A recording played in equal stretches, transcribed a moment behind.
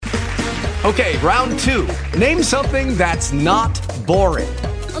Okay, round two. Name something that's not boring.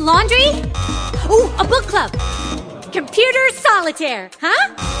 A laundry? Ooh, a book club. Computer solitaire,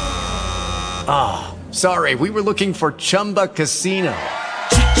 huh? Ah, sorry, we were looking for Chumba Casino.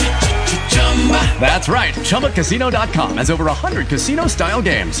 That's right, ChumbaCasino.com has over 100 casino-style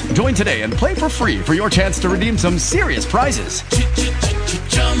games. Join today and play for free for your chance to redeem some serious prizes.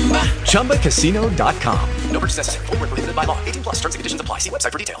 ChumbaCasino.com. No purchase necessary. Void where prohibited by law. 18 plus. Terms and conditions apply. See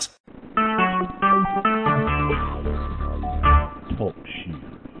website for details. Talk Shoes.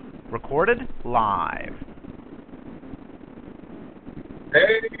 Recorded live.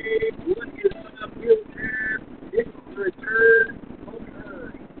 Hey, what is up, Heelcast? It's the return home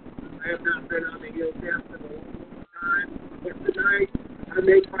run. I have not been on the Heelcast in a long time, but tonight I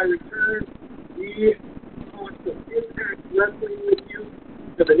make my return. We talk some Impact Wrestling with you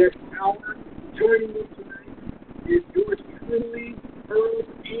for the next hour. Joining me tonight is yours truly, Earl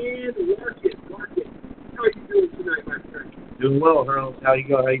and Larkin. Larkin, how are you doing tonight, my friend? Doing well, Earl. How you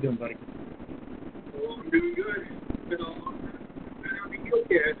doing, buddy? Well, I'm doing good. It's been a long time.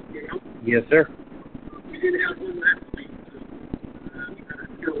 Heelcast, you know? Yes, sir. We didn't have one last week, so we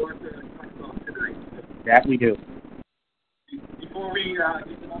got a lot to talk about tonight. That we do. Before we get off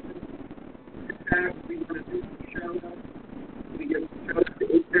Impact, we want to do some shout-outs. We give shout-outs to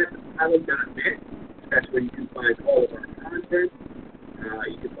ImpactIsland.net. That's where you can find all of our content.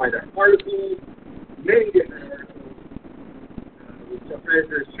 You can find our articles, many different articles. Sometimes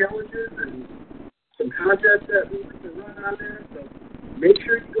there's challenges and some contests that we like to run on there, so make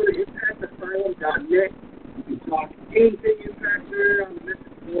sure you go to ImpactAsylum.net. You can talk anything Impact there on the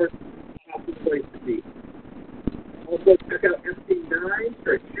message board. Awesome place to be. Also, check out FC9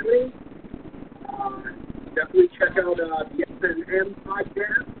 for shooting. Definitely check out the SNM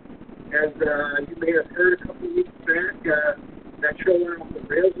podcast. As you may have heard a couple of weeks back, that show went off the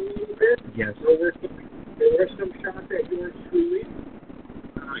rails a little bit. Yes. So there were some shots at yours truly.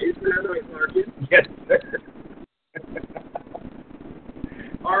 Isn't that right, Marcus? Yes, sir.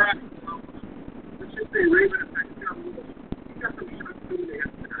 All right. Let's just say Raven Effect got some shots coming in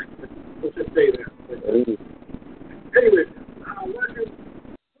tonight. Let's just say that. Anyways, Marcus,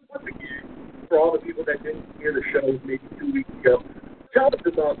 once again, for all the people that didn't hear the show maybe 2 weeks ago, tell us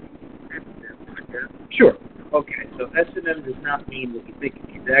about the S&M podcast. Sure. Okay, so S&M does not mean what you think it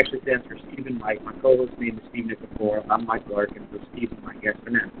means. It actually stands for Stephen Mike. My co-host's name is Steve Nicofora. I'm Mike Larkin, so Stephen Mike,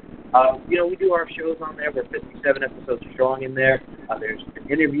 S&M. We do our shows on there. We're 57 episodes strong in there. There's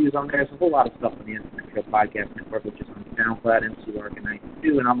interviews on there. There's a whole lot of stuff on the S&M Show Podcast Network, which is on SoundCloud, MC Larkin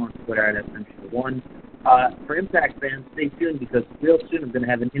 92, and I'm on Twitter at SM Show 1. For Impact fans, stay tuned because real soon I'm going to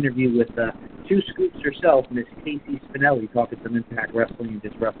have an interview with Two Scoops herself, Miss Casey Spinelli, talking some Impact Wrestling and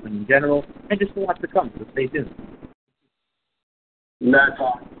just wrestling in general, and just a lot to come, so stay tuned. That's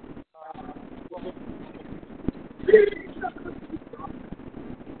awesome.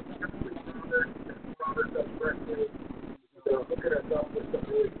 Robert does wrestling. Hooking us up with some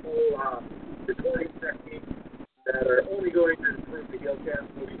really cool recording techniques that are only going to improve the Heelcast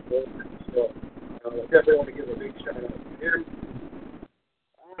moving forward. So definitely want to give a big shout out to him.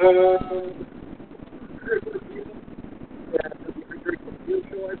 Chris O'Neill, that's the Chris O'Neill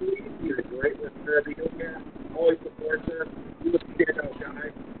show, I believe. He's a great listener of the Heelcast. Always supports us. He's a standout guy.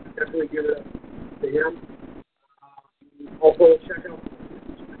 Definitely give it up to him. Also, check out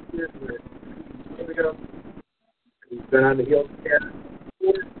he's been on the Heelcast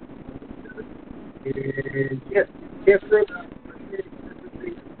before. And yes, can't throw that.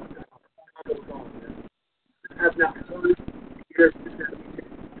 I have not heard years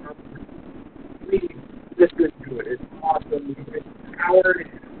please listen to it. It's awesome. It's Howard,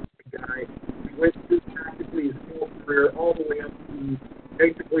 the guy. He went through practically his whole career all the way up to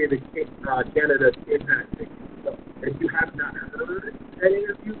basically the Canada Impact thing. So if you have not heard that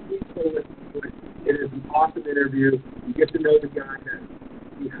interview, please go listen to it. It is an awesome interview. You get to know the guy that's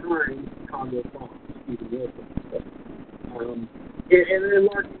behind Congo Farm, Stephen Wilson. So, and then,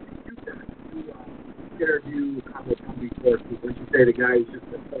 Mark, you guys interview Congo Farm before, when you say the guy is just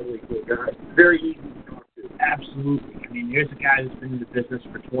a totally cool guy. Very easy to talk to. Absolutely. I mean, here's a guy who's been in the business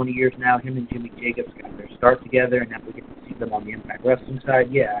for 20 years now. Him and Jimmy Jacobs got their start together, and now we get to see them on the Impact Wrestling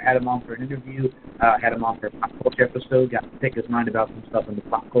side. Yeah, I had him on for an interview. Had him on for a pop culture episode. Got to pick his mind about some stuff in the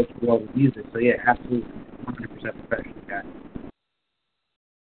pop culture world with music. So, yeah, absolutely. 100% professional guy.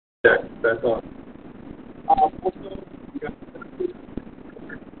 Yeah, that's awesome. Also, we got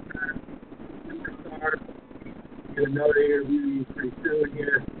Superstar. Get another interview pretty soon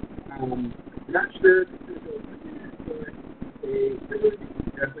here. Not sure if this is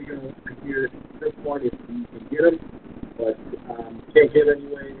definitely going to want to hear this one if you can get them, but can't give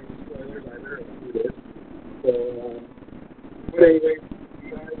anyway any spoilers. I it is. So, but anyway, the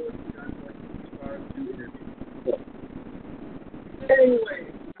Iowa guys like to start to interview. So, anyway,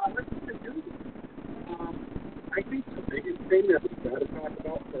 let's continue. I think the biggest thing that we've got to talk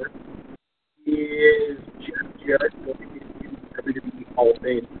about first is Jeff Jarrett going into WWE Hall of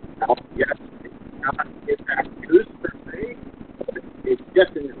Fame. Now, yes, it's not Impact News per se, but it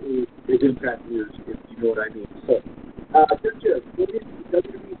definitely is Impact News, if you know what I mean. So, Jeff Jarrett going into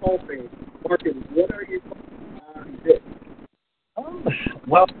WWE Hall of Fame. Martin, what are your thoughts on this?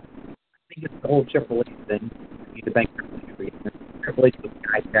 Well, I think it's the whole Triple H thing. You need to thank Triple H for it. Triple H was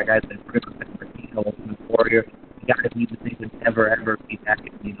that guy's been critical for Ultimate Warrior. The guy that we would think would ever be back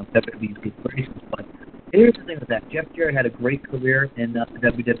in, WWE's good graces. But here's the thing with that. Jeff Jarrett had a great career in the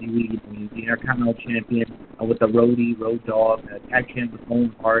WWE. He was the Intercontinental Champion with the Road Dogg, tag champ with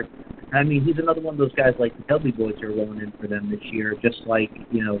Owen Hart. I mean, he's another one of those guys like the Dudley Boys are rolling in for them this year, just like,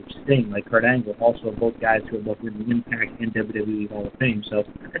 Sting, like Kurt Angle, also both guys who are both in the Impact and WWE Hall of Fame. So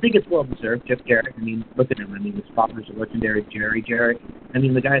I think it's well-deserved. Jeff Jarrett, I mean, look at him. I mean, his father's a legendary Jerry Jarrett. I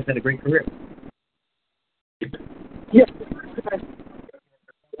mean, the guy's had a great career. Yeah, the first time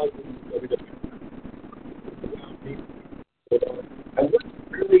I was in WWE, I wasn't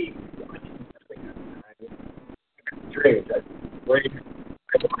really watching wrestling at the time. It's strange. I watched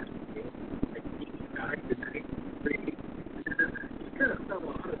like 89 to 93. Just kind of fell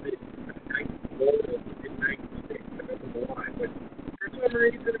out of it in 94 to mid-96. I don't know why, but for some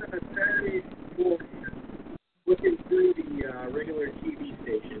reason on a Saturday morning, looking through the regular TV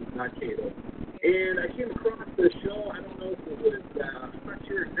stations, not cable, and I came across the show. I don't know if it was, I'm not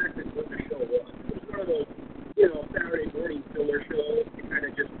sure exactly what the show was. It was one of those, Saturday morning filler shows to kind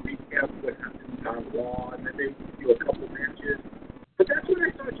of just recap what happened on Raw, and then they would do a couple matches. But that's when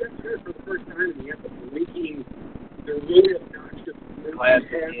I saw Jeff Jarrett for the first time, and he had the blinking, the really obnoxious Glasses,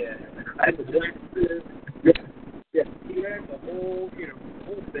 had the glasses. Yeah, he had the whole, the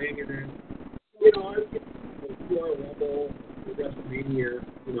whole thing, and then, I was getting the 2-hour Rumble, the WrestleMania,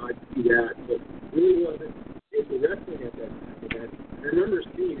 I'd see that, but really wasn't into wrestling at that time. And I remember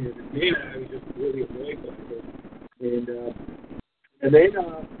seeing him, and man, I was just really annoyed by him. And then, when I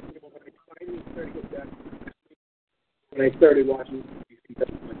finally started to get back to wrestling, when I started watching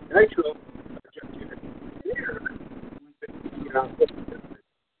Nitro, Jeff Jarrett there with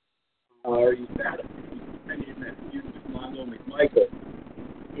or he's bad at in that feud with Mondo McMichael.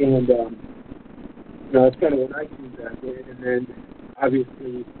 And, that's kind of when I tuned back in. And then,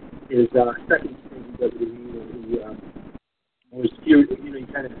 obviously, his second stint in WWE when he was feud, he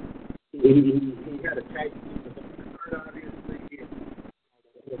kind of, he had a tag team with Owen Hart, obviously, and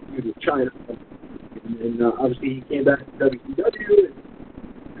the whole feud with China. And obviously, he came back to WCW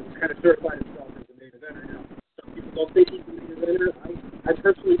and kind of certified himself as a main eventer. Now, some people don't think he's a main eventer. I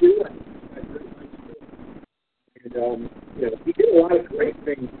personally do. I very much do. And, he did a lot of great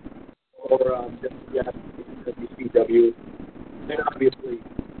things for WCW. And obviously,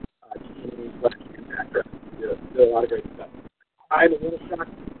 TNA, Black Impact, did a lot of great stuff. I'm a little shocked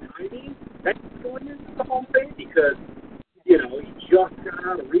at the timing that he's going into the Hall of Fame because, he just got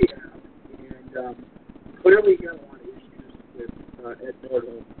out of rehab and clearly got a lot of issues with Ed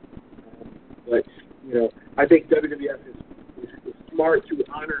Nordholm. But, I think WWF is smart to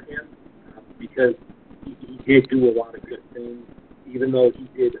honor him because he did do a lot of good things, even though he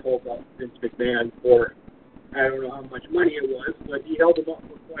did hold up Vince McMahon for, I don't know how much money it was, but he held him up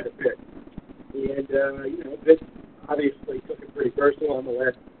for quite a bit. And, Vince obviously took it pretty personal on the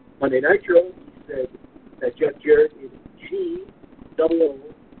last Monday Nitro. He said that Jeff Jarrett is G-O-O-N-E,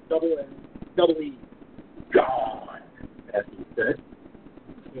 gone, as he said.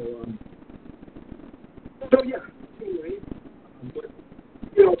 So yeah, anyway, but,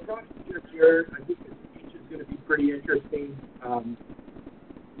 props to Jeff Jarrett. I think his speech is going to be pretty interesting.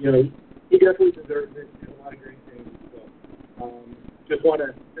 He definitely deserves it. He did a lot of great things. So, just want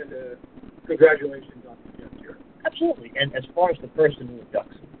to send a congratulations on Jeff Jarrett. Absolutely. And as far as the person who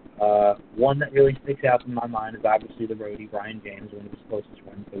inducts him, one that really sticks out in my mind is obviously the roadie, Brian James, one of his closest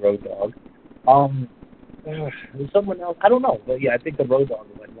friends, the Road Dogg. Someone else, I don't know, but yeah, I think the Road Dogg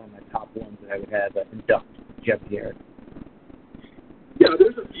is like one of my top ones that I would have induct Jeff Jarrett. Yeah,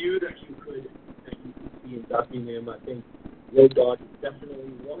 there's a few that you could see inducting him. I think Road Dogg is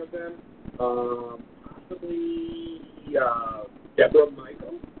definitely one of them. Possibly Deborah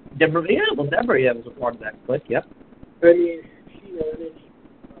Michael. Deborah was a part of that clique, yep. I mean, she managed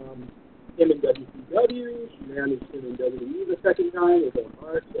him in WCW. She managed him in WWE the second time with Owen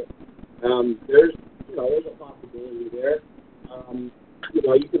Hart. So there's a possibility there.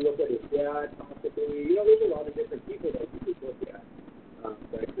 You can look at his dad, possibly. There's a lot of different people that you could look at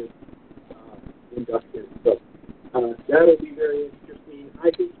that could that'll be very interesting.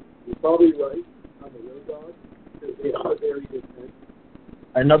 I think you're probably right on the Road Dogs, because they are very good friends.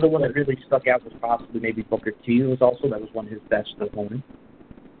 Another one that really stuck out was possibly maybe Booker T. Was also, that was one of his best opponents.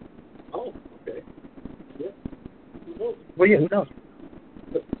 Oh, okay. Yeah. Who knows? Well, yeah, who knows?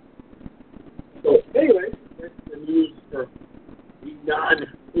 So, anyway, that's the news for the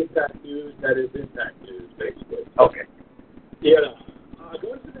non-Impact news that is Impact news, basically. Okay. Yeah.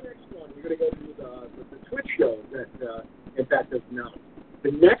 Going to the next one, we're going to go to the Twitch show that Impact has announced.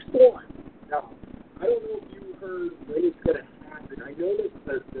 The next one, now, I don't know if you heard when it's going to happen. I know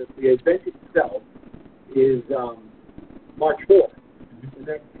that the event itself is March 4th. And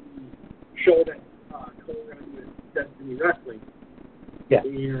that's the show that co-run with Destiny Wrestling. Yeah.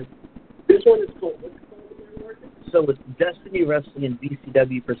 And this one is called, what's it called again, Martin? So it's Destiny Wrestling and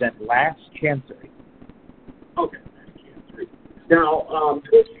BCW present Last Chancery. Okay, Last Chancery. Now,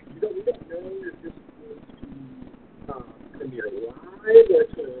 Twitch, we don't know if this is going to premiere live or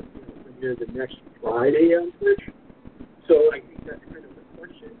to premiere the next Friday on Twitch. So I think that's kind of the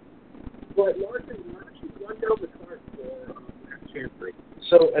question. But Larson, why don't you run down the card for Last Chancery?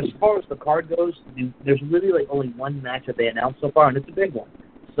 So as far as the card goes, there's really like only one match that they announced so far, and it's a big one.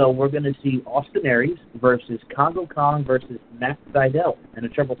 So we're going to see Austin Aries versus Congo Kong versus Matt Sydal in a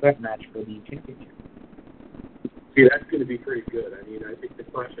triple threat match for the championship. See, that's going to be pretty good. I mean, I think the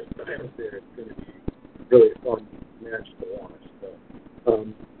clash of styles there is going to be really a fun match to watch. So,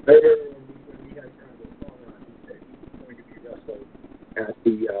 when we had Congo Kong on, he said he's going to be wrestling at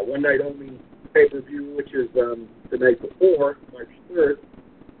the one night only pay-per-view, which is the night before, March 3rd.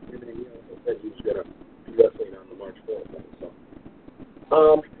 And then he also said he was going to be wrestling on the March 4th one. So,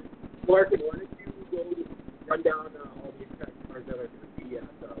 Martin, why don't you go run down all the Impact cards that are going to be at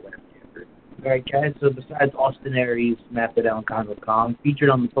Last Chancery? All right, guys. So besides Austin Aries, Matt Sydal, and Congo Kong, featured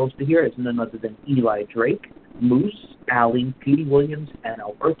on the poster here is none other than Eli Drake, Moose, Ali, Petey Williams, and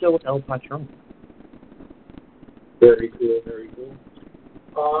Alberto El Patron. Very cool, very cool.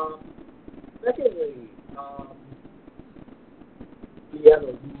 Secondly, we have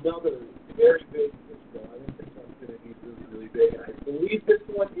another very big show. I think this one's going to be really, really big. And I believe this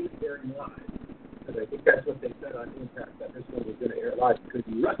one is airing live. Because I think that's what they said on Impact, that this one was going to air live. It could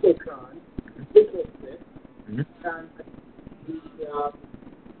be WrestleCon, April 6th, and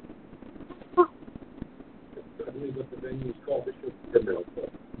I believe what the venue is called, the Middle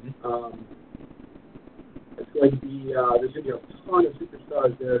Club. It's going to be, there's going to be a ton of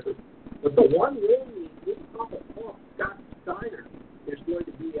superstars there. But the one really big pop of Scott Steiner is going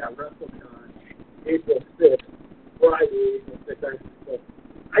to be at WrestleCon April 6th, Friday, April 6th. So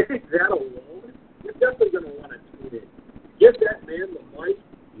I think that alone, you're definitely going to want to tune in. Give that man the mic.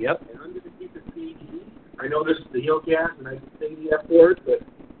 Yep. And I'm going to keep it PG. I know this is the Heelcast, and I can say the F word, but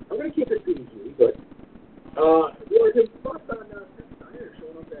I'm going to keep it PG. But, what are your thoughts on Scott Steiner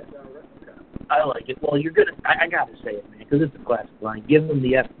showing up at WrestleCon? I like it. Well, you're gonna. I gotta say it, man, because it's a classic line. Give them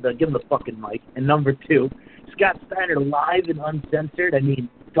give them the fucking mic. And number two, Scott Steiner live and uncensored. I mean,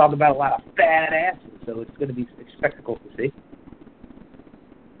 talk about a lot of fat asses. So it's gonna be a spectacle to see.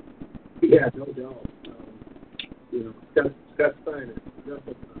 Yeah, no doubt. Scott Steiner,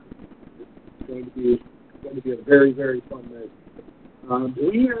 WrestleCon. It's going to be a very, very fun night. Do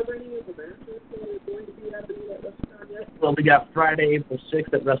we have any of the matches that are going to be happening at WrestleCon yet? Well, we got Friday, April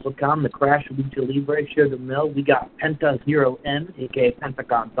 6th at WrestleCon, the Crash Lucha Libre, Sugar Mill. We got Penta Zero M, a.k.a.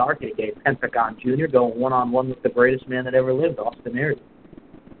 Pentagon Dark, a.k.a. Pentagon Jr., going one-on-one with the greatest man that ever lived, Austin Aries.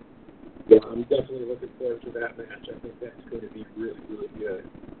 Yeah, I'm definitely looking forward to that match. I think that's going to be really, really good.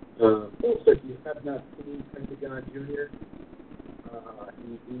 Also, if you have not seen Pentagon Jr.,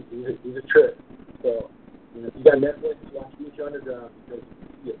 he's a trip. So, if you got Netflix, watch Lucha Underground because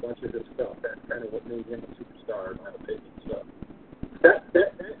you see a bunch of this stuff. That's kind of what made him a superstar, in my opinion. So, that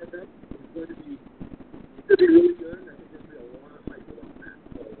event is going to be really good. I think there's going to be a lot of hype on that.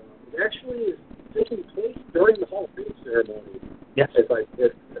 So, it actually is taking place during the Hall of Fame ceremony. Yes. If I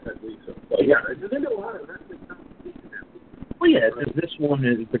believe so. So, yeah, there's going to be a lot of wrestling competition that week. Well, yeah, this one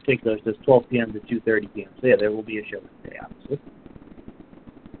in particular says 12 p.m. to 2:30 p.m. So, yeah, there will be a show today, obviously.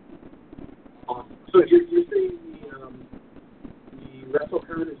 Awesome. So you're saying the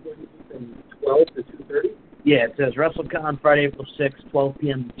WrestleCon is going to be from 12 to 2:30? Yeah, it says WrestleCon Friday, April 6th, 12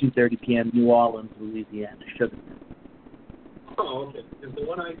 p.m. to 2:30 p.m. New Orleans, Louisiana. Sugar. Oh, okay. Because the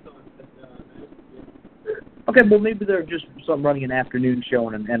one I thought Okay, well, maybe they're just running an afternoon show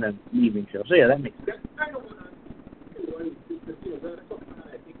and an evening show. So, yeah, that makes sense. That's kind of what I'm doing, because, WrestleCon,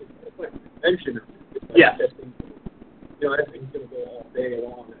 I think it's like a convention. Yeah. That thing's going to go all day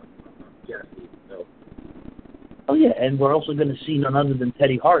long, I'm guessing. So. Oh, yeah, and we're also going to see none other than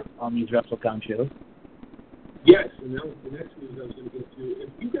Teddy Hart on these WrestleCon shows. Yes, and that was the next news I was going to get to. If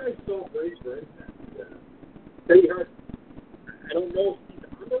you guys saw Brace for Impact, Teddy Hart, I don't know if he's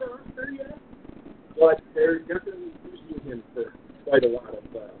on the roster yet, but they're definitely using him for quite a lot of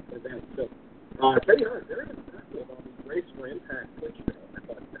events. So, Teddy Hart, very impressive on the Brace for Impact Twitch show. I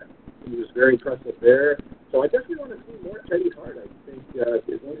thought that he was very impressive there. So I definitely want to see more Teddy Hart. I think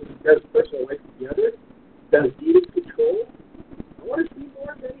as long as he has personal life together, that is needed control. I want to see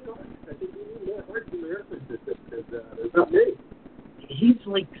more Teddy Hart. I think we need more Hart in the wrestling system because there's not many. He's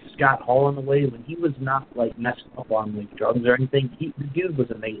like Scott Hall in a way. When he was not like messed up on like drugs or anything, the dude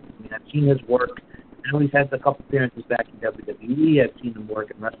was amazing. I mean, I've seen his work. I know he's had a couple appearances back in WWE. I've seen him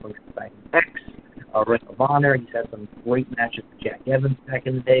work in Wrestling Society X, Ring of Honor. He's had some great matches with Jack Evans back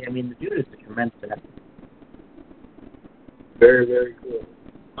in the day. I mean, the dude is a tremendous athlete. Very, very cool.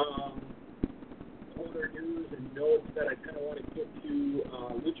 Other news and notes that I kind of want to get to,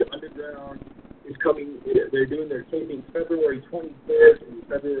 Lucha Underground is coming. They're doing their taping February 23rd and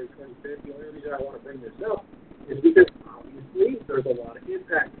February 25th. The only reason I want to bring this up is because obviously there's a lot of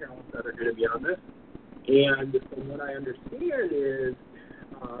Impact talents that are going to be on this. And from what I understand is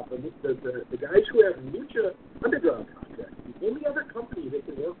the guys who have Lucha Underground contracts, the only other company they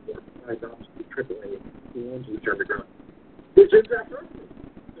can work for, besides obviously AAA, who owns Lucha Underground, is Impact Wrestling.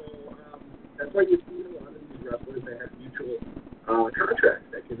 So that's why you see a lot of these wrestlers that have mutual contracts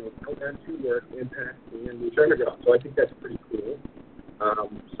that can allow them to work Impact and Lucha Underground. So I think that's pretty cool.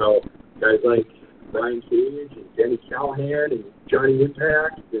 So guys like Brian Cage and Danny Callahan and Johnny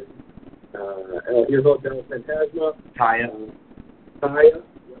Impact and here's Del Fantasma, Taya.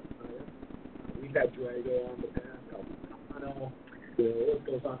 We've had Drago on the past, Albano, the list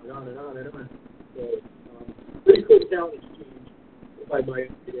goes on and on and on and on. So pretty cool talent exchange, if I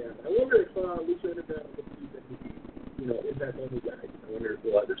might add. I wonder if Lucha Underground will see that he, Impact only guys. I wonder if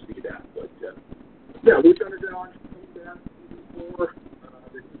we'll ever see that. But yeah, Lucha Underground coming back season 4.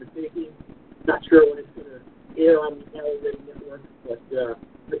 They're doing the taping. Not sure when it's going to air on the Television Network, but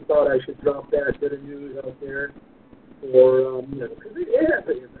just thought I should drop that bit of news out there for, because it has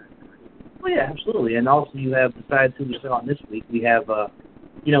an impact. Well, yeah, absolutely. And also you have, besides who we saw on this week, we have,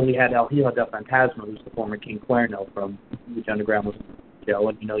 we had El Hijo del Fantasma, who's the former King Cuerno from Lucha Underground was show.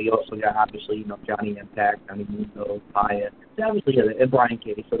 And, you also got, obviously, Johnny Impact, Johnny Mundo, Paya. Obviously, and Brian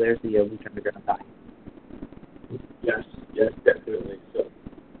Cage, so there's the Lucha Underground guy. Yes, definitely. So,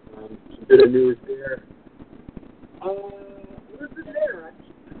 some bit of news there. Other than that,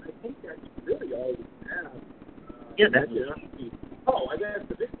 I think that's really all we have. Yeah, that's it. Oh, I guess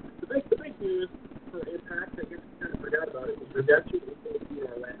the big news for Impact, I guess we kind of forgot about it, was Redemption was going to be in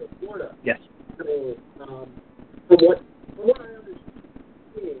Orlando, Florida. Yes. So, from what I understand,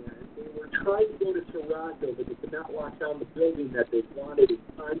 they were trying to go to Toronto, but they could not lock down the building that they wanted in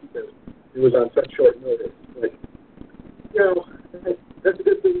time because it was on such short notice. But, that's a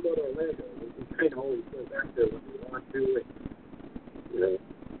good thing about Orlando. They kind of always go back there when they want to. And,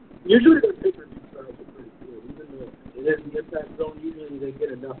 usually their pay-per-view crowds are pretty good. Even though it is the Impact Zone, usually they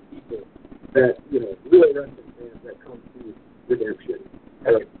get enough people that, really wrestling fans that come to Redemption.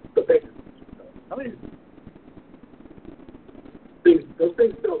 Like the pay-per-views. I mean, those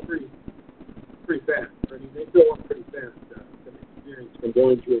things sell pretty fast. I mean, they fill up pretty fast. Some experience from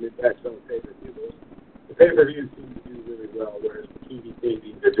going to an Impact Zone pay-per-view. The pay-per-views seem to do really well, whereas the TV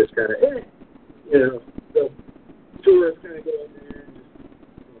tapings are just kind of, so tourists kind of go in there and just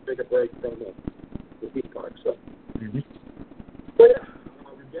take a break from the theme park. So, But yeah,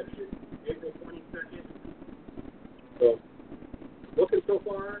 Redemption, April 22nd. So, looking so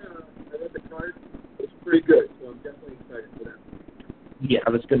far, I read the card. It's pretty good, so I'm definitely excited for that. Yeah, I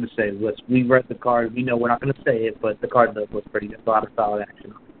was going to say, we read the card. We know we're not going to say it, but the card was pretty good. A lot of solid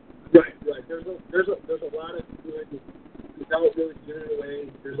action. Right. There's a lot of good, without really giving it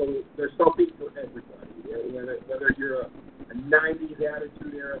away, there's something for everybody. Whether you're a 90s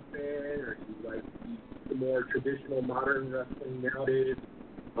Attitude Era fan or you like the more traditional modern wrestling nowadays,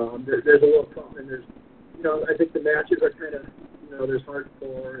 there's a little something. And there's, I think the matches are kind of, there's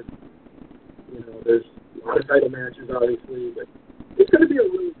hardcore, and, there's a lot of title matches, obviously, but it's going to be a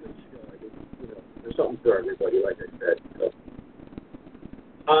really good show. I think, there's something for everybody, like I said. So.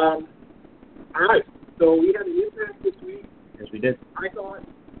 All right. So we had an Impact this week. Yes, we did. I thought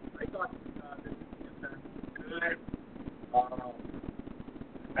this Impact was good.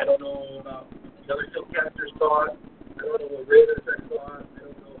 I don't know about what the other Heelcasters thought. I don't know what Raven Effect thought. I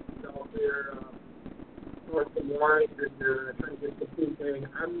don't know if it's out there north and wide and trying to get the food thing.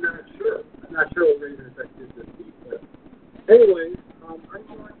 I'm not sure. What Raven Effect did this week. But anyways, I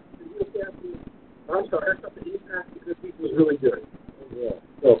thought the Heelcasters, I thought the Impact this week was really good overall.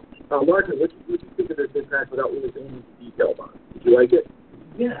 So, Martin, what do you think of this match without really going into detail about it. Did you like it?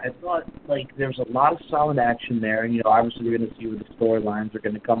 Yeah, I thought, like, there's a lot of solid action there, and, obviously we're going to see where the storylines are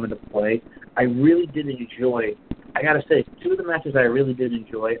going to come into play. I really did enjoy, I got to say, two of the matches I really did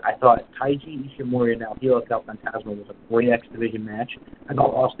enjoy. I thought Taiji Ishimori and Heelcast Fantasma was a great X Division match. I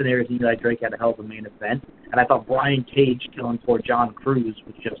thought Austin Aries and Eli Drake had a hell of a main event. And I thought Brian Cage killing poor John Cruz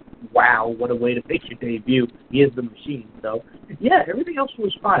was just, wow, what a way to make your debut. He is the machine. So, yeah, everything else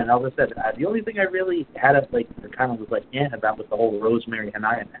was fine. As I said, the only thing I really had about was the whole Rosemary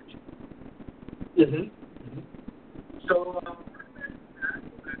Hanaya match. Mm-hmm. So,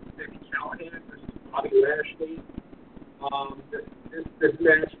 Sami Callihan versus Bobby Lashley. This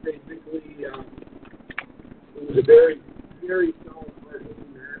match basically it was a very, very solid,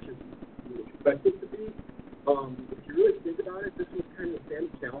 hard-hitting match as you would expect it to be. If you really think about it, this was kind of Sami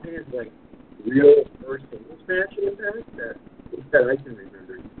Callihan's real first singles match in the past that I can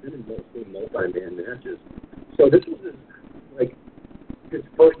remember. He's been in mostly multi-man matches, so this was his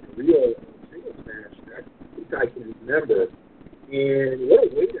first real singles match that I can remember. And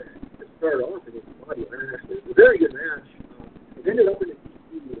what a way to start off against Bobby Lashley. It was a very good match. It ended up in a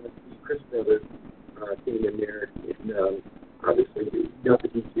DQ. The Chris brothers came in there, and obviously not the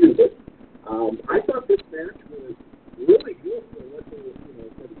DQ, but I thought this match was really good for what they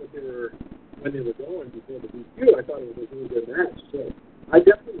were when they were going before the DQ. I thought it was a really good match. So I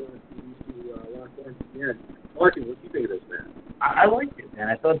definitely want to lock arms again. Martin, what do you think of this match? I liked it, man.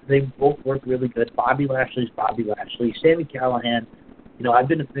 I thought they both worked really good. Bobby Lashley's Bobby Lashley. Sami Callihan, I've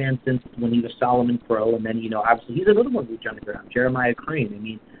been a fan since when he was Solomon Pro, and then, obviously he's another one who's underground, Jeremiah Crane. I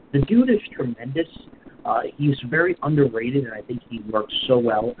mean, the dude is tremendous. He's very underrated, and I think he works so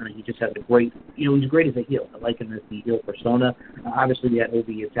well, and he just has a great, he's great as a heel. I like him as the heel persona. Obviously, we had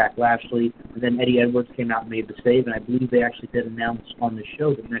OBE attack Lashley, and then Eddie Edwards came out and made the save, and I believe they actually did announce on the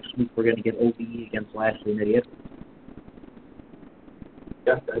show that next week we're going to get OBE against Lashley and Eddie Edwards.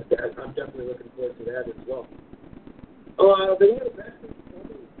 Yeah, I'm definitely looking forward to that as well. They had a match in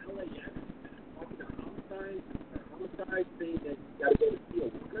LAX talking to Homicide saying that you got to go to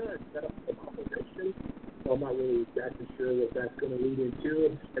Tijuana and set up some opposition. So I'm not really exactly sure what that's going to lead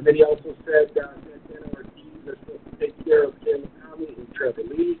into. And then he also said Santana Ortiz are supposed to take care of Caleb Conley and Trevor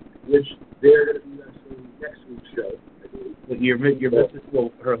Lee, which they're going to be wrestling next week's show, I believe. Well, you're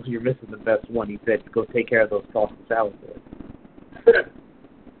missing the best one. He said, go take care of those tossed salad boys.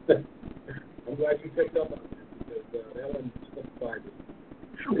 I'm glad you picked up on that, because that one's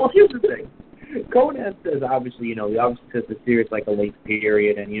fine. Well, here's the thing. Conan says, obviously, he obviously says the series like a late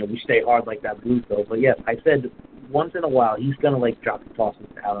period, and, we stay hard like that Bluto. But, yes, I said once in a while he's going to, drop the toss and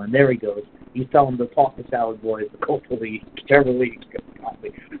salad, and there he goes. He's telling the toss the salad boys, the Coastal League, Trevor Lee,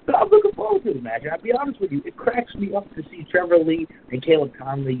 so I'm looking forward to the match. I'll be honest with you, it cracks me up to see Trevor Lee and Caleb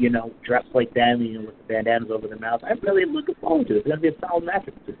Conley, dressed like them, with the bandanas over their mouths. I'm really looking forward to it. It's going to be a solid match.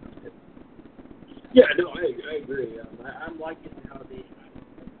 Yeah, no, I agree. I'm liking how they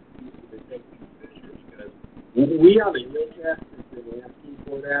take these pictures, because we on the Heelcast have been asking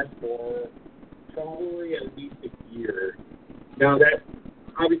for that for probably at least a year. Now, that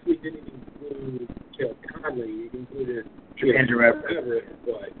obviously didn't include Caleb Conley. It included Andrew Everett.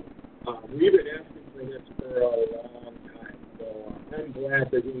 But we've been asking for this for a long time. So I'm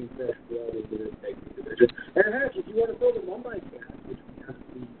glad they're getting fresh blood into this tag team division. And heck, if you want to throw the Mumbai cast, which we have to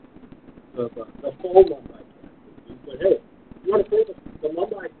the full Mumbai cast, but hey, if you want to throw the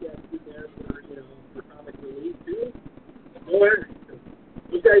Mumbai cast in there for comic relief too, go ahead.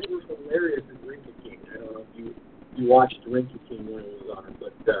 Those guys were hilarious in Rinky King. I don't know if you watched Rinky King when it was on,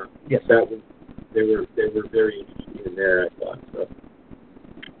 but yes, that was they were very interesting in there, I thought. So,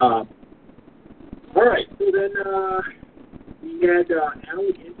 all right. So then we had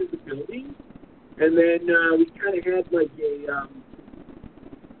Allie into the building, and then we kind of had like a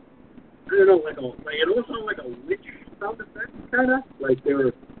I don't know, it almost sounded like a witch sound effect, kind of like they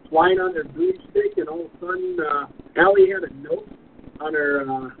were flying on their broomstick, and all of a sudden Allie had a note on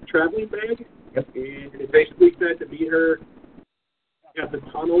her traveling bag. Yep. And it basically said to meet her at the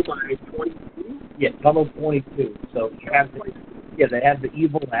tunnel by 22. Yeah, tunnel 22. So you have they have the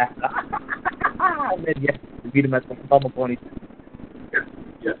evil laugh. And then, you beat them at the tunnel 22.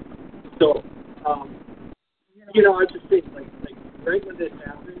 Yeah. So, I just think, like right when this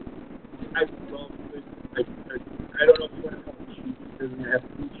happened, I love it. I don't know if you want to call it cheesy. It doesn't have to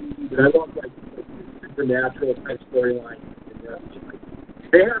be cheesy, but I love, like the supernatural type storyline.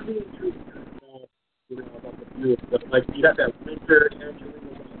 They have me intrigued. About the view, but you got that winter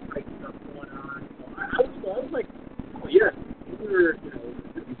Angelina type stuff going on. I was like, oh yeah, either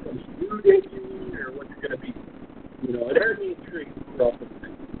could be some food engine or what's it gonna be. It had me intrigued throughout the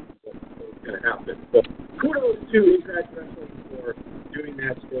thing. going to happen. So kudos to Impact Wrestling for doing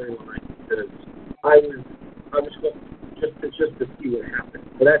that storyline because I was hooked just to see what happened.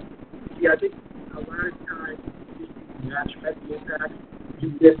 But I think a lot of times you see match at the Impact, you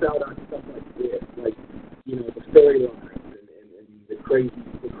miss out on stuff like this, like the storylines and the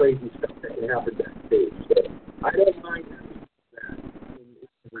crazy stuff that can happen backstage. So I don't mind that in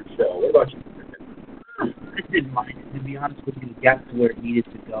every show. What about you? I didn't mind it, to be honest with you. It got to where it needed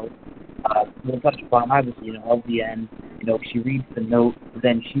to go. We'll touch upon, obviously, LVN, she reads the note,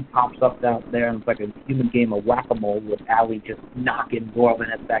 then she pops up out there, and it's like a human game of whack-a-mole with Allie just knocking Dora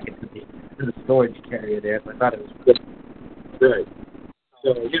Vanette back into the storage carrier there, so I thought it was good. Right.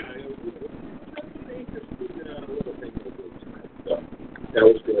 So, yeah, it was an interesting little thing that was tonight, so that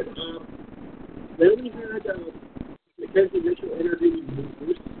was good. Then we had Mackenzie Mitchell interviewing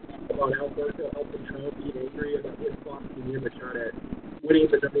Bruce about Alberto El Patron being angry about his costing him a shot at winning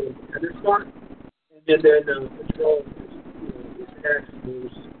the number one contender spot. And then Patron his ex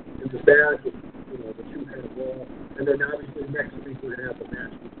moves in the bad with the two-head wall. And then obviously next week we're gonna have a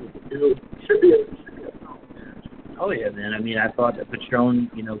match between the two. Should be a solid match. Oh yeah, man. I mean, I thought that Patron,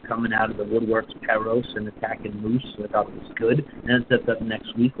 coming out of the woodworks, Peros and attacking Moose, I thought it was good. And then sets up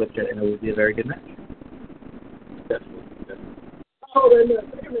next week, which I know would be a very good match. Definitely. Oh, then the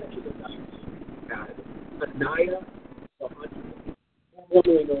second match of the night had Anaya, the Hunter,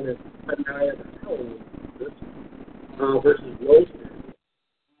 formerly known as Anaya the Hell, versus Rosemary.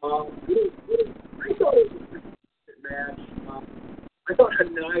 I thought it was a pretty decent match. I thought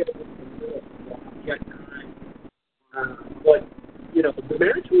Anaya was a little sloppy at times. But, the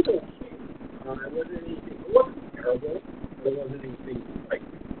match was okay. It wasn't terrible. It wasn't anything like,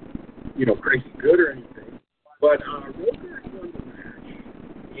 crazy good or anything. But Rosemary won the match.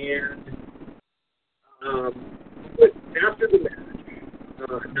 And but after the match,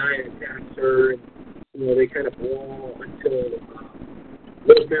 Anaya attacks her, and they kind of brawl until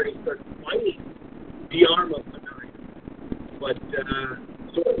Rosemary starts fighting the arm of Anaya. But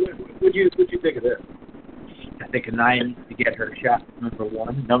so what do you think of this? I think Anaya needs to get her shot, number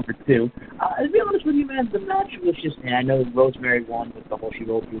one. Number two, to be honest with you, man, the match was just, and I know Rosemary won with the whole, she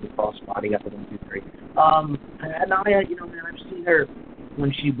rolled through the crossbody up at 1, 2, 3. Anaya, man, I've seen her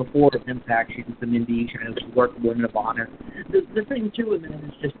when before Impact, she did some indies, I know she worked with Women of Honor. The thing, too,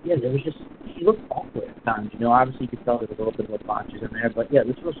 man, is just, she looked awkward at times, obviously you could tell there was a little bit of botches in there, but yeah,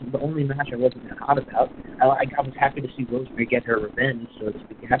 this was the only match I wasn't that hot about. I was happy to see Rosemary get her revenge, so to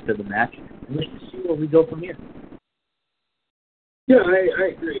speak, after the match, and let's just see where we go from here. Yeah, I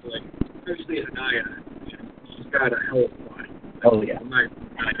agree. Like, especially Anaya, she's got a hell of a body. Oh, yeah. I'm not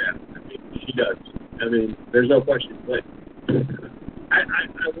that. I mean, she does. I mean, there's no question. But I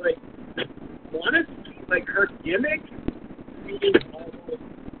want to see, like, her gimmick being almost,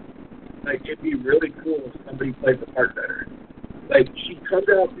 like, it'd be really cool if somebody played the part better. Like, she comes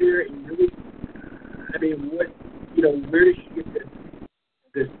out there and really, I mean, where did she get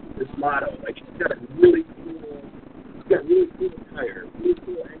this motto? Like, she's got a really cool attire, really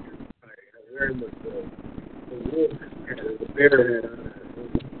cool entrance attire, wearing the wolf head or the bear head on it,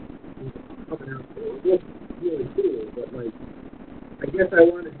 coming out there. It looks really cool, but, like, I guess I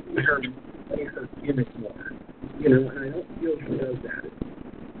want to see her play her gimmick more, and I don't feel she does that.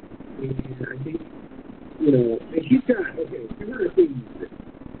 And I think, and she's got, okay, see her theme music.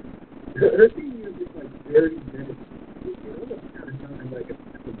 Her theme music is, like, very menacing. It almost kind of sounds like a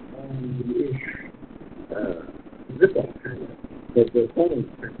song-ish, this all kind of, the phone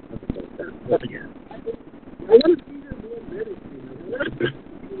kind of something like that. But yeah, I want to see her more menacing. I want to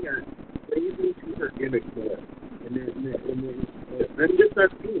see her raising to her gimmick more. And then just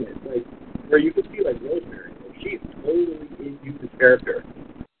start seeing it. Like, where you can see, like, Rosemary. Like, she's totally into this character.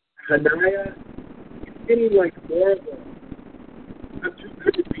 Anaya is getting, like, more of a I'm too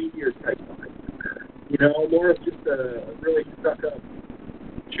good to be here type vibe. More of just a really stuck-up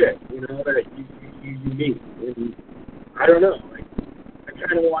chick, that you meet. And I don't know, like, I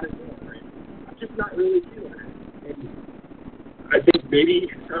kind of want it more, right? I'm just not really feeling it. And I think maybe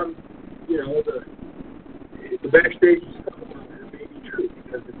the backstage stuff about her may be true,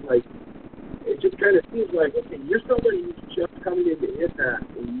 because it's like, it just kind of seems like, okay, you're somebody who's just coming into Impact,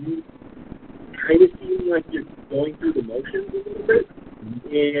 and you kind of seem like you're going through the motions a little bit,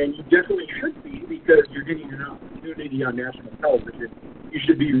 and you definitely should be, because you're getting an opportunity on national television. You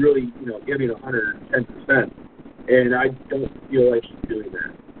should be really, giving 110%. And I don't feel like she's doing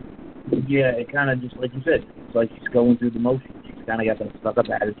that. Yeah, it kind of just, like you said, it's like she's going through the motions. She's kind of got that stuck-up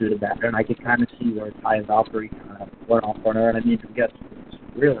attitude about her, and I could kind of see where Taya Valkyrie kind of went off on her. And I mean, I guess it's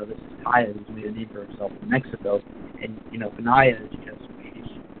real. This is Taya who's made a name for herself in Mexico. And, Anaya is just,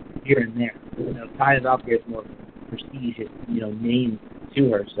 here and there. Ty Valkyrie's more prestigious, name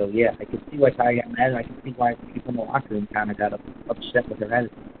to her. So yeah, I can see why Ty got mad. And I can see why people in the locker room kind of got upset with her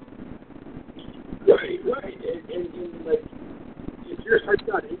attitude. Right. And like, if your heart's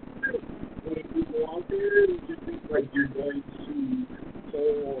not into it, when you go out there and just think like you're going to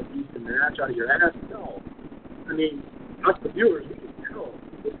pull a decent match out of your ass, no. I mean, us the viewers, we can tell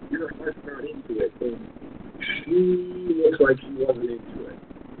if your heart's not into it, then she looks like she wasn't into it.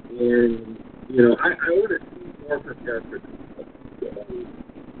 And, I want to see more prepared for this,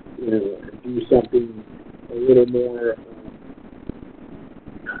 and do something a little more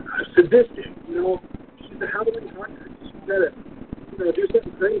sadistic, She's a Halloween hunter. She's got to, do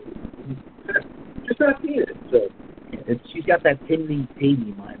something crazy. Just not seeing it, so. She's got that pin me, pay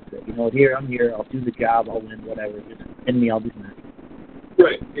me mindset. Here, I'm here, I'll do the job, I'll win, whatever. Just pin me, I'll do that.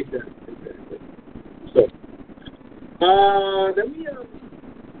 Right, exactly. So, then we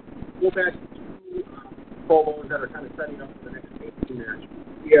go back to promos that are kind of setting up for the next 18 match.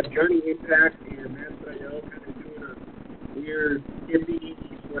 We have Johnny Impact and Matt Sydal kind of doing a weird hippie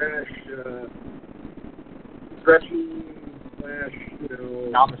 / stretching /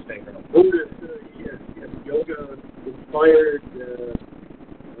 Namaste, girl. Buddhist, yes, yoga inspired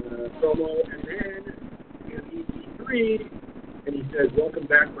promo, and then we have EC3, and he says, "Welcome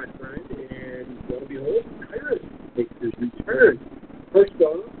back, my friend," and lo and behold, Tyrus makes his return. First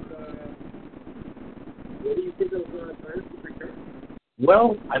off, what do you think of Tyrus' return?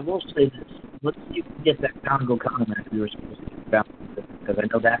 Well, I will say this. Let's see if we can get that Congo match we were supposed to get balanced, because I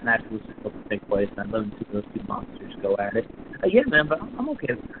know that match was supposed to take place, and I'd love to see those two monsters go at it. Yeah, man, but I'm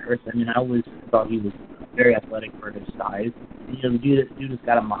okay with Tyrus. I mean, I always thought he was very athletic for his size. The dude has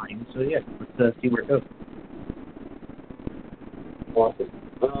got a mind, so yeah, let's see where it goes. Awesome.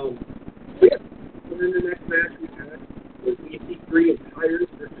 So yeah, and then the next match we had was EC3 and Tyrus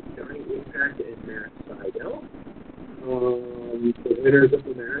versus Johnny Impact and Matt Sydal. The winners of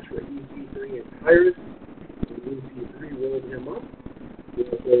the match were EC3 and Tyrus, and EC3 rolled him up. He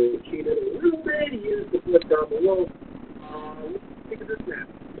also cheated a little bit. He used the flip down below. What do you think of this match?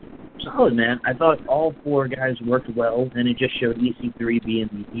 Solid, man. I thought all four guys worked well, and it just showed EC3 being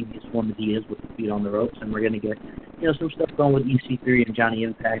the devious one that he is with the feet on the ropes, and we're going to get, some stuff going with EC3 and Johnny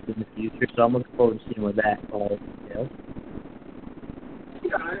Impact in the future, so I'm looking forward to seeing where that all entails.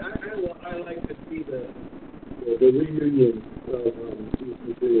 Yeah, I like to see the reunion of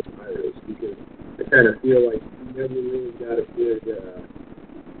EC3 and Tyrus, because I kind of feel like we never really got a good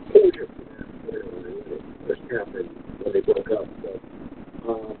closure for that storyline when it first happened, when they broke up. So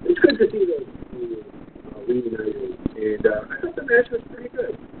it's good to see those two reunited, and I thought the match was pretty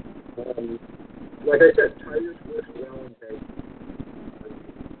good. Like I said, Tyrus works well in tag.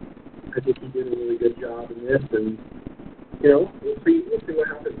 I think he did a really good job in this, and we'll see what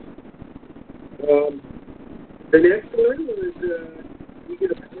happens. The next one was we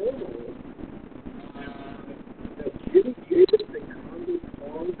get a promo of Jimmy Jacobs and Congo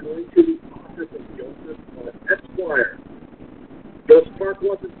Kong going to the office of Joseph Esquire. Joseph Park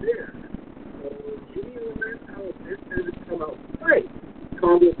wasn't there, so Jimmy learned how this had to come out right.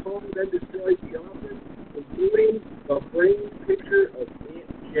 Congo Kong then destroys the office, including a framed picture of Aunt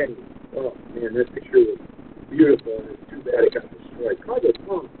Jenny. Oh man, that picture was beautiful, and it's too bad it got destroyed. Congo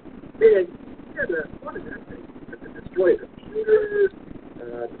Kong, man, he had a fun in that thing. Destroy a computer,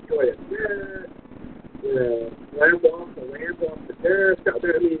 destroy a net, lamp off the desk out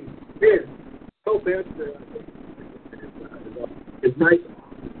there. I mean, man, so bad for his nice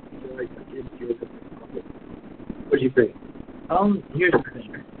office, like Jim Jacobs' office. What do you think? Here's the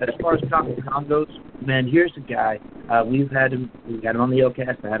thing. As far as Congo goes, man, here's a guy. We've had him on the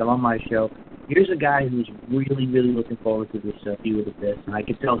Heelcast. I had him on my show. Here's a guy who's really, really looking forward to this feud with this, and I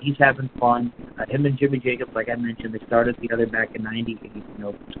can tell he's having fun. Him and Jimmy Jacobs, like I mentioned, they started together back in '98.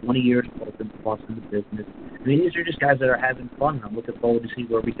 20 years plus in the business. I mean, these are just guys that are having fun. And I'm looking forward to see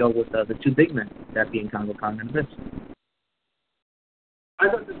where we go with the two big men, that being Congo Kong and this. I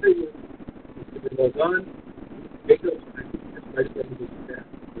thought the thing was well done. Jacobs, I think, despite some of his best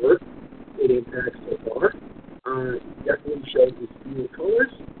work in Impact so far, definitely showed his few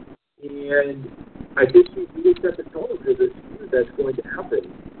colors. And I think he really set the tone for this feud that's going to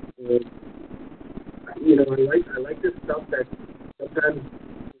happen. And I like this stuff that sometimes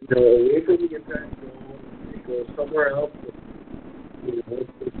away from the Impact zone, they go somewhere else.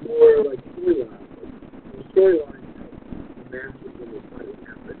 It's more like storylines. Storylines help the matches when they finally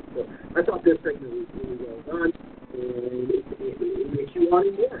happen. So I thought this segment was really well done, and it makes you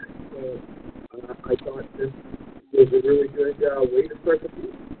want more. So I thought this was a really good way to start the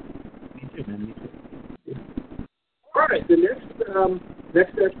feud. Me too, man. Me too. All right, the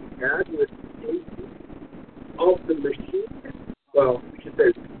next match we had was of the Machine. Well, we should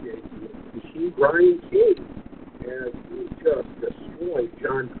say Machine Brian Cage, as he just destroyed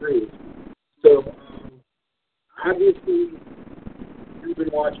John Cruz. So, obviously, you've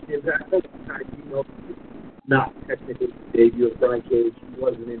been watching Impact for a long time. You know, not technically the debut of Brian Cage. He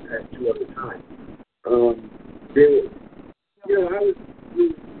was in Impact 2 other times. I was really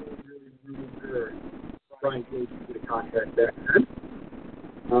good. Brian Cage to get a contract back then.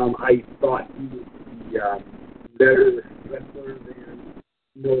 I thought he was the better wrestler than,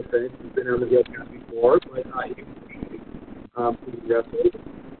 no offense, he's been on the Heelcast before, but I think he wrestled.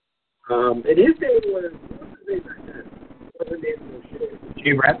 And his name was, what was his name back then? What was his name?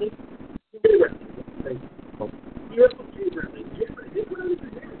 Jay Bradley? Jay Bradley. Thank you. He wrestled Jay Bradley. Jay Bradley, what was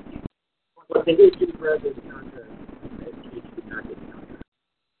his name? But they gave Jay Bradley the contract. Cage did not get the contract.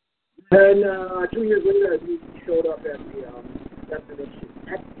 And 2 years later, he showed up at the Destination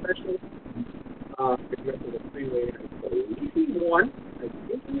X special. He wrestled a three-way, and I believe he won. It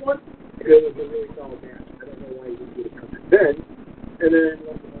was a really solid match. I don't know why he didn't get a contract then. And then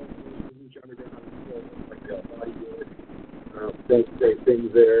Lucha Underground, like the bodyboard, does great things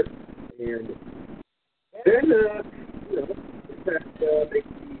there. And then, in fact, they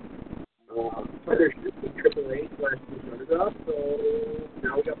partnership with AAA / Lucha Underground. So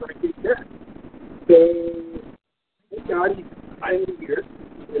now we got Brian Cage back. So thank God he's finally here.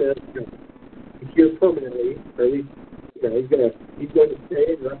 He's here permanently, or at least he's going to stay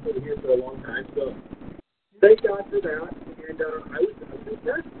and wrestle here for a long time. So thank God for that. And I was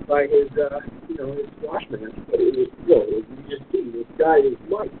impressed by his his squash match. But it was still, you just see this guy is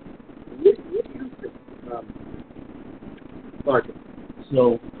Mike. What do you think, Marcus?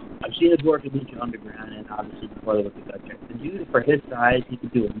 So I've seen his work at Lucha Underground, and obviously before they looked at that check. The dude, for his size, he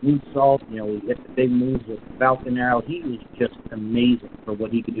could do a moonsault. He hit the big moves with Falcon Arrow. He was just amazing for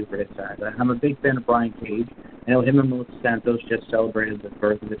what he could do for his size. I'm a big fan of Brian Cage. I know him and Melissa Santos just celebrated the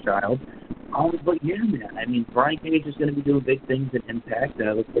birth of a child. But yeah, man, I mean, Brian Cage is going to be doing big things at Impact.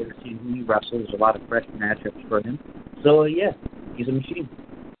 I look forward to seeing who he wrestles. There's a lot of fresh matchups for him. So, yeah, he's a machine.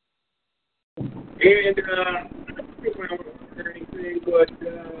 And I don't think I want to say anything, but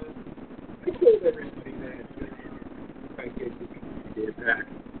I told everybody that Brian Cage would be back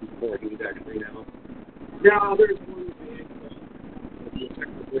before he was actually out. Now, there's one thing, the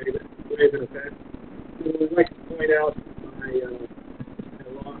effective wave in effect. So I'd like to point out my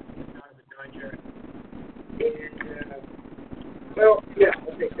loss out of the contract. And, well, yeah,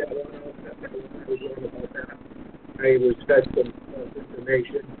 I'll take that one. I'll accept that one. I was wrong about that. I was fed some false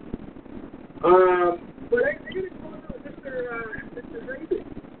information. But I got to call out Mr. Raven.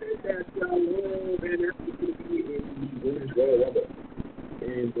 Said that Laurel Van Ness was going to be in the Women's Royal Rumble.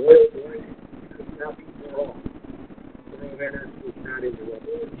 And boy, could not be more off. Laurel Van Ness was not in the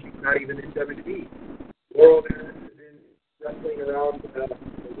Rumble, and she's not even in WWE. Laurel Van Ness is in wrestling around the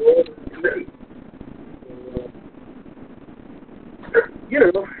world today.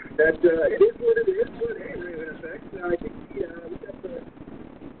 So, that it is what it is, but hey, in effect, I think we got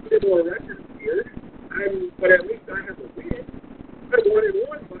a bit more records here. But at least I have a win. I'm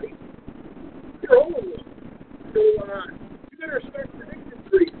 1-1, buddy. You're 0-1. So, you better start predicting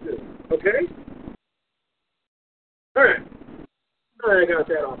pretty soon, okay? All right. I got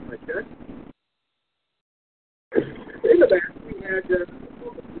that off my chest. In the back, we had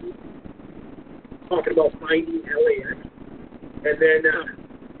talking about finding LAX. And then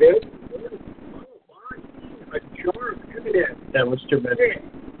they opened a jar of M&M's. That was tremendous.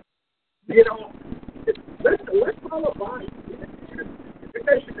 Let's follow Bonnie. This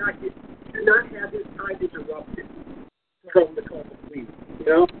guy should not have his time interrupted from the call of please. I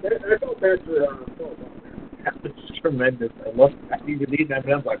felt bad for Paul Bonner. That was tremendous. I love that. You could eat that,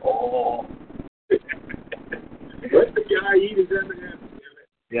 and I was like, oh. Let the guy eat his M&M's, damn it.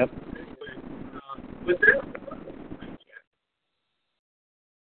 Yep. Anyway, but then,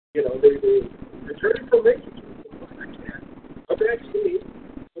 they're returning from Mexico. Up actually,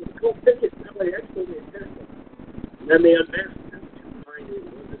 when the cold tickets, LAX only in Texas. And then they unmasked them to find it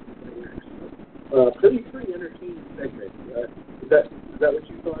wasn't LAX. Pretty entertaining segment. Is that what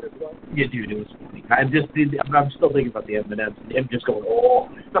you thought as well? Yeah, dude, it was funny. I'm still thinking about the M&M's. And him just going, oh,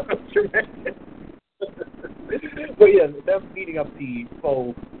 that was tremendous. But yeah, them beating up the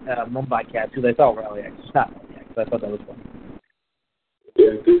faux Mumbai Cats, who they thought were LAX. It's not LAX. I thought that was funny.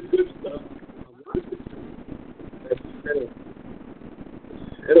 Yeah, good stuff. A lot of good stuff.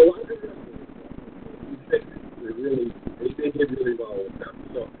 And a lot of good stuff. They did really well with them.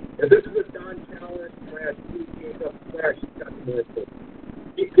 So, if this is a Don Callis / got the more to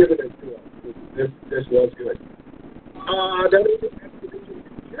keep giving it to us. This was good. That was the X Division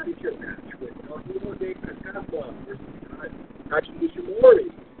Club versus Tachi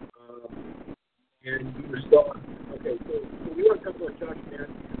Ishimori. And you were still okay. So we want to talk about Josh Mann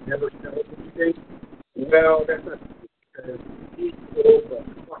never sells anything. Well, that's not because he pulled the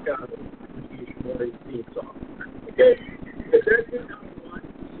fuck out of Tachi Ishimori's theme song. Okay, if that's his number one,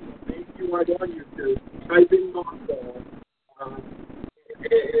 maybe you want to go on YouTube, type in Mothball.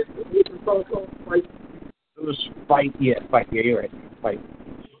 It's a song called Fight. It was Fight. Yeah, you're right. Fight.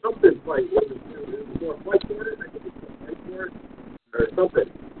 Something Fight. It was more Fight for it. I think it's called Fight for it. Or something.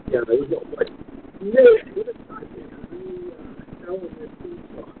 Yeah, there was no Fight. Yeah, it was not really selling this theme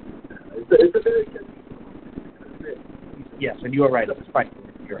song. It's a very catchy song. Yes, and you are right. It was Fight.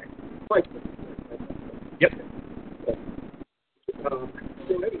 You're right. Fight. Yep. So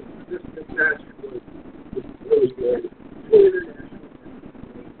anyway, this match was really good. Two international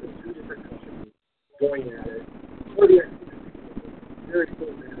matches, two different companies going at it. For the very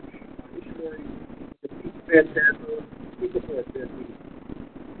cool match. Ishimori defeats Phantasmo, people for 50.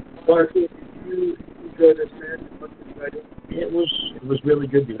 Marcy, did you enjoy this match as much as I did? It was really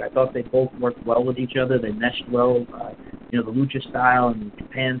good, dude. I thought they both worked well with each other. They meshed well. The Lucha style and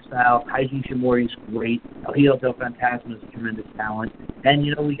Japan style. Taiji Ishimori's great. El Hijo del Fantasma is a tremendous talent. And,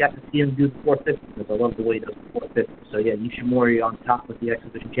 we got to see him do the 450 because I love the way he does the 450. So, yeah, Ishimori on top with the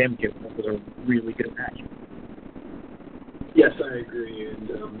Exhibition Championship was a really good match. Yes, I agree. And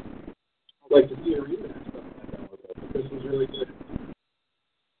I'd like to see a rematch of that. This was really good.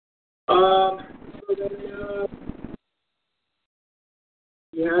 So then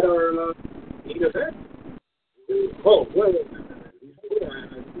we had our main event. Oh, wait.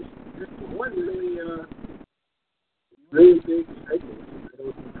 This one really big segment. I don't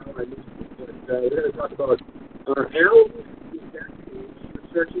know how I missed it, but we're going to talk about Al, who's backstage. She was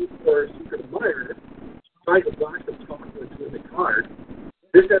searching for a secret admirer. She tried to blast some chocolates with a card.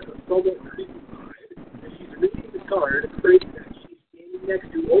 This has a somewhat creepy vibe. And she's reading the card, afraid that she's standing next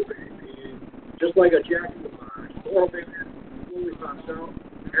to opening. And just like a jack in the box, Laurel Van slowly pops out.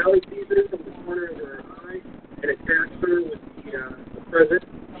 Allie sees her from the corner of her eye and attacks her with the present,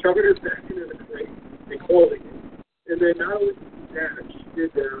 shoving her back into the crate and closing it. And then not only that, she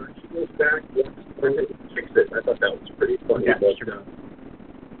goes back, walks and kicks it. I thought that was pretty funny. Yeah, sure.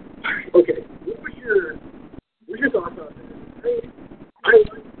 Okay, what was your thoughts on this? I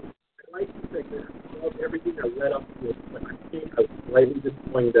like the segment. I love everything that led up to it, but I think I was slightly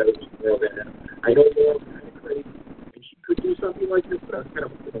disappointed that it was Laurel Van. I know Laurel kind of crazy, and she could do something like this, but I was kind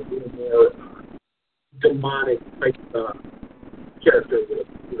of a little more demonic type character would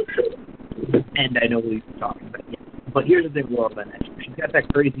have showed up. And I know who you're talking about, yeah. But here's the thing with Laurel Van Ness. She's got that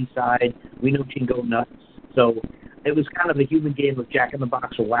crazy side. We know she can go nuts. So it was kind of a human game of Jack in the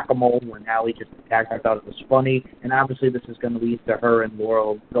Box or Whack-A-Mole when Allie just attacked. I thought it was funny. And obviously this is going to lead to her and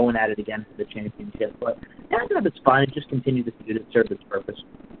Laurel going at it again for the championship. But yeah, I thought it's fine. Just continue to feud. It served its purpose.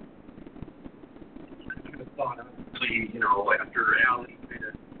 I thought, obviously, after Allie kind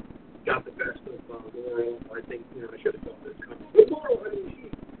of got the best of Laurel, I think, I should have felt this coming. But Laurel, I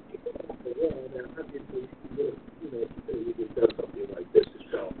mean, she put off the wall, and obviously, she just does something like this as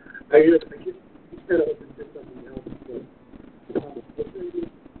well. I just kind of open to something else. But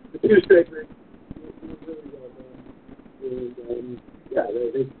the two segments were really well done.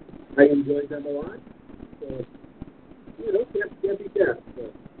 And, I enjoyed them a lot. So, can't beat that. So,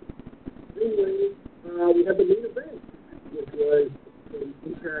 anyway, we had the main event, which was the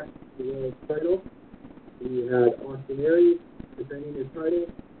Impact World title. We had Austin Aries defending his title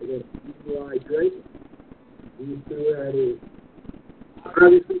against Eli Drake. These two had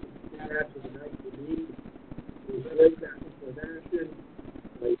obviously the match of the night for me. It was great back and forth action.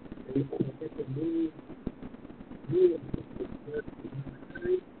 Like, they hit the move.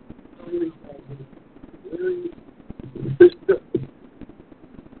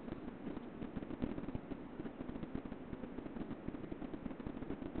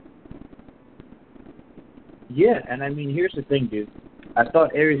 Yeah, and I mean, here's the thing, dude. I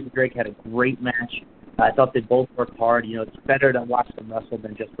thought Aries and Drake had a great match. I thought they both worked hard. It's better to watch them wrestle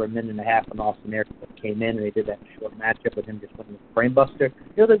than just for a minute and a half when Austin Aries came in and they did that short matchup with him just winning with the Brainbuster.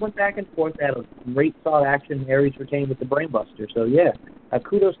 They went back and forth. They had a great solid action. Aries retained with the Brainbuster. So, yeah,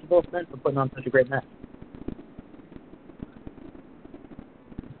 kudos to both men for putting on such a great match.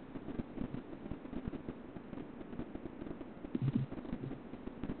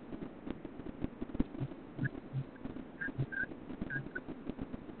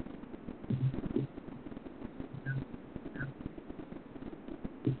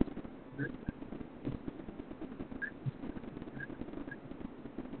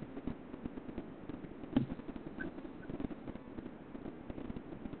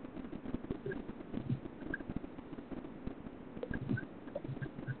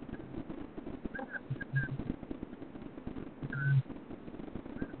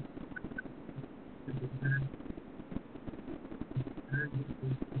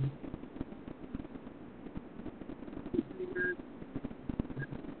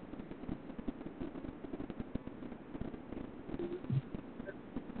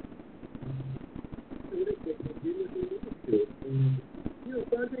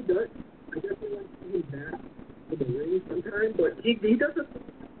 does. I definitely want to see him back in the ring sometime, but he doesn't.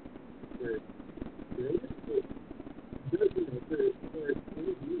 I'm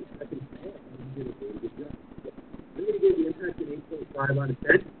going to give the Impact an 8.5 out of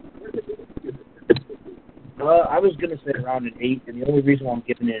 10. I was going to say around an 8, and the only reason why I'm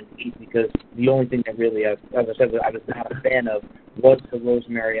giving it an 8 because the only thing that really, as I said, I was not a fan of was the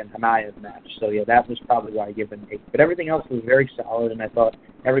Rosemary and Hanaya match. So, yeah, that was probably why I give it an 8. But everything else was very solid, and I thought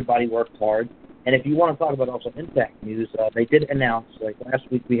everybody worked hard. And if you want to talk about also Impact news, they did announce, like last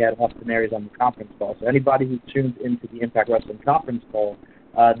week we had Austin Aries on the conference call. So anybody who tuned into the Impact Wrestling conference call,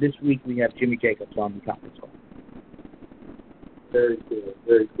 this week we have Jimmy Jacobs on the conference call. Very cool,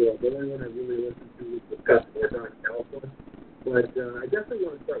 very cool. The only one I really listened to was the Customer on California. But I definitely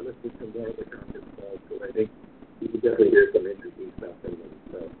want to start listening to more of the conference calls because I think you can definitely hear some interesting stuff in them.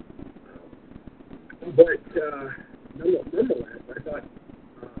 So, nonetheless, I thought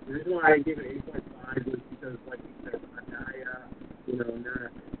the reason why I gave it 8.5 was because, like you said, Hanaya,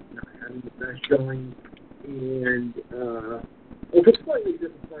 not having the best showing, and I was slightly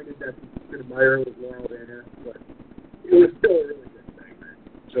disappointed that the buyer was Laurel Van but it was still a really good segment.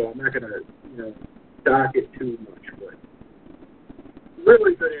 So I'm not going to, dock it too much, but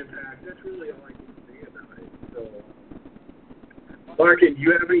really good Impact. That's really all I can say about it. So, Larkin, do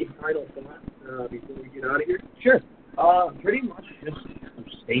you have any final thoughts before we get out of here? Sure. Pretty much just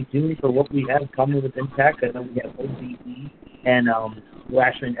stay tuned for what we have coming with Impact. I know we have OBE and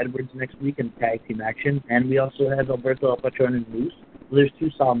Lashley and Edwards next week in tag team action, and we also have Alberto El Patron and Moose. So there's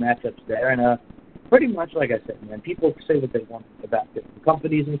 2 solid matchups there, and pretty much like I said, man, people say what they want about different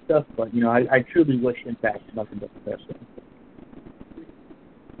companies and stuff, but I truly wish Impact nothing but the best.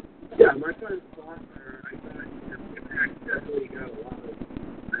 Yeah, my final thoughts are I thought Impact definitely got a lot of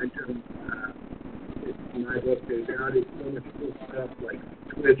momentum. In my book, they've added so much cool stuff like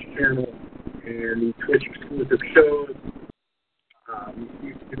Twitch channel and the Twitch exclusive shows.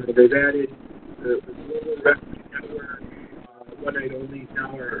 They've added the Global Wrestling Network. One Night Only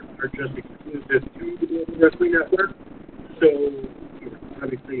now are just exclusive to the Global Wrestling Network. So,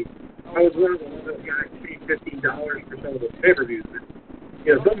 obviously, I was one of those guys paying $15 for some of those pay-per-views.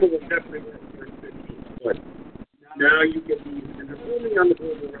 Some of them definitely weren't worth $15, but now you get these, and they're only on the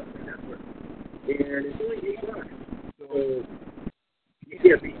Global Wrestling Network. And it's only $8. So, you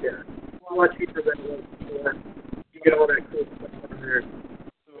can't beat that. A lot cheaper than it was before. You get all that cool stuff on there.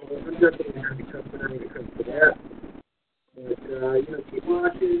 So, I'm definitely a happy customer when it comes to that. But, keep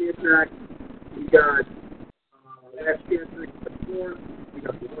watching Impact. We got Last Chance 3.4. We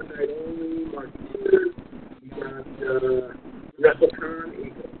got the One Night Only, March 3rd. We got WrestleCon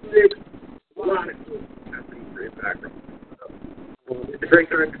 8.6. A lot of cool stuff happening for Impact. It's a great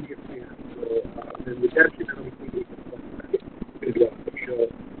time to be a fan. So, and Redemption, obviously, it's going to be a show.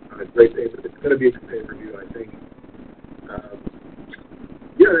 Great pay-per-view. It's going to be a good pay-per-view, I think.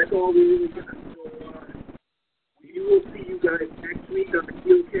 That's all we really got. We will see you guys next week on the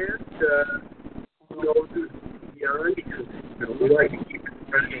Heelcast. Who knows who's beyond because we like to keep it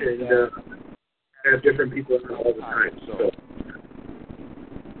fresh and have different people on all the time. So,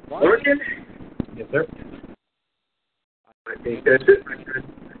 Larkin? Yes, sir. I think that's it, my friend.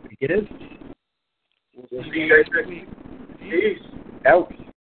 I think it is. We'll see you guys next week. Peace. Out.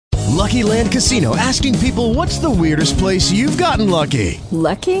 Lucky Land Casino, asking people, what's the weirdest place you've gotten lucky?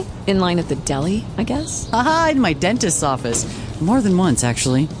 Lucky? In line at the deli, I guess? Aha, in my dentist's office. More than once,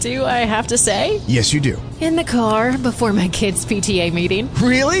 actually. Do I have to say? Yes, you do. In the car before my kids' PTA meeting.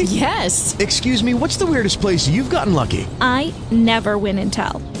 Really? Yes. Excuse me, what's the weirdest place you've gotten lucky? I never win and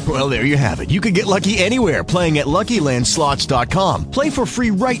tell. Well, there you have it. You can get lucky anywhere, playing at LuckyLandSlots.com. Play for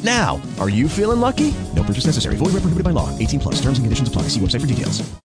free right now. Are you feeling lucky? No purchase necessary. Void where prohibited by law. 18+. Terms and conditions apply. See website for details.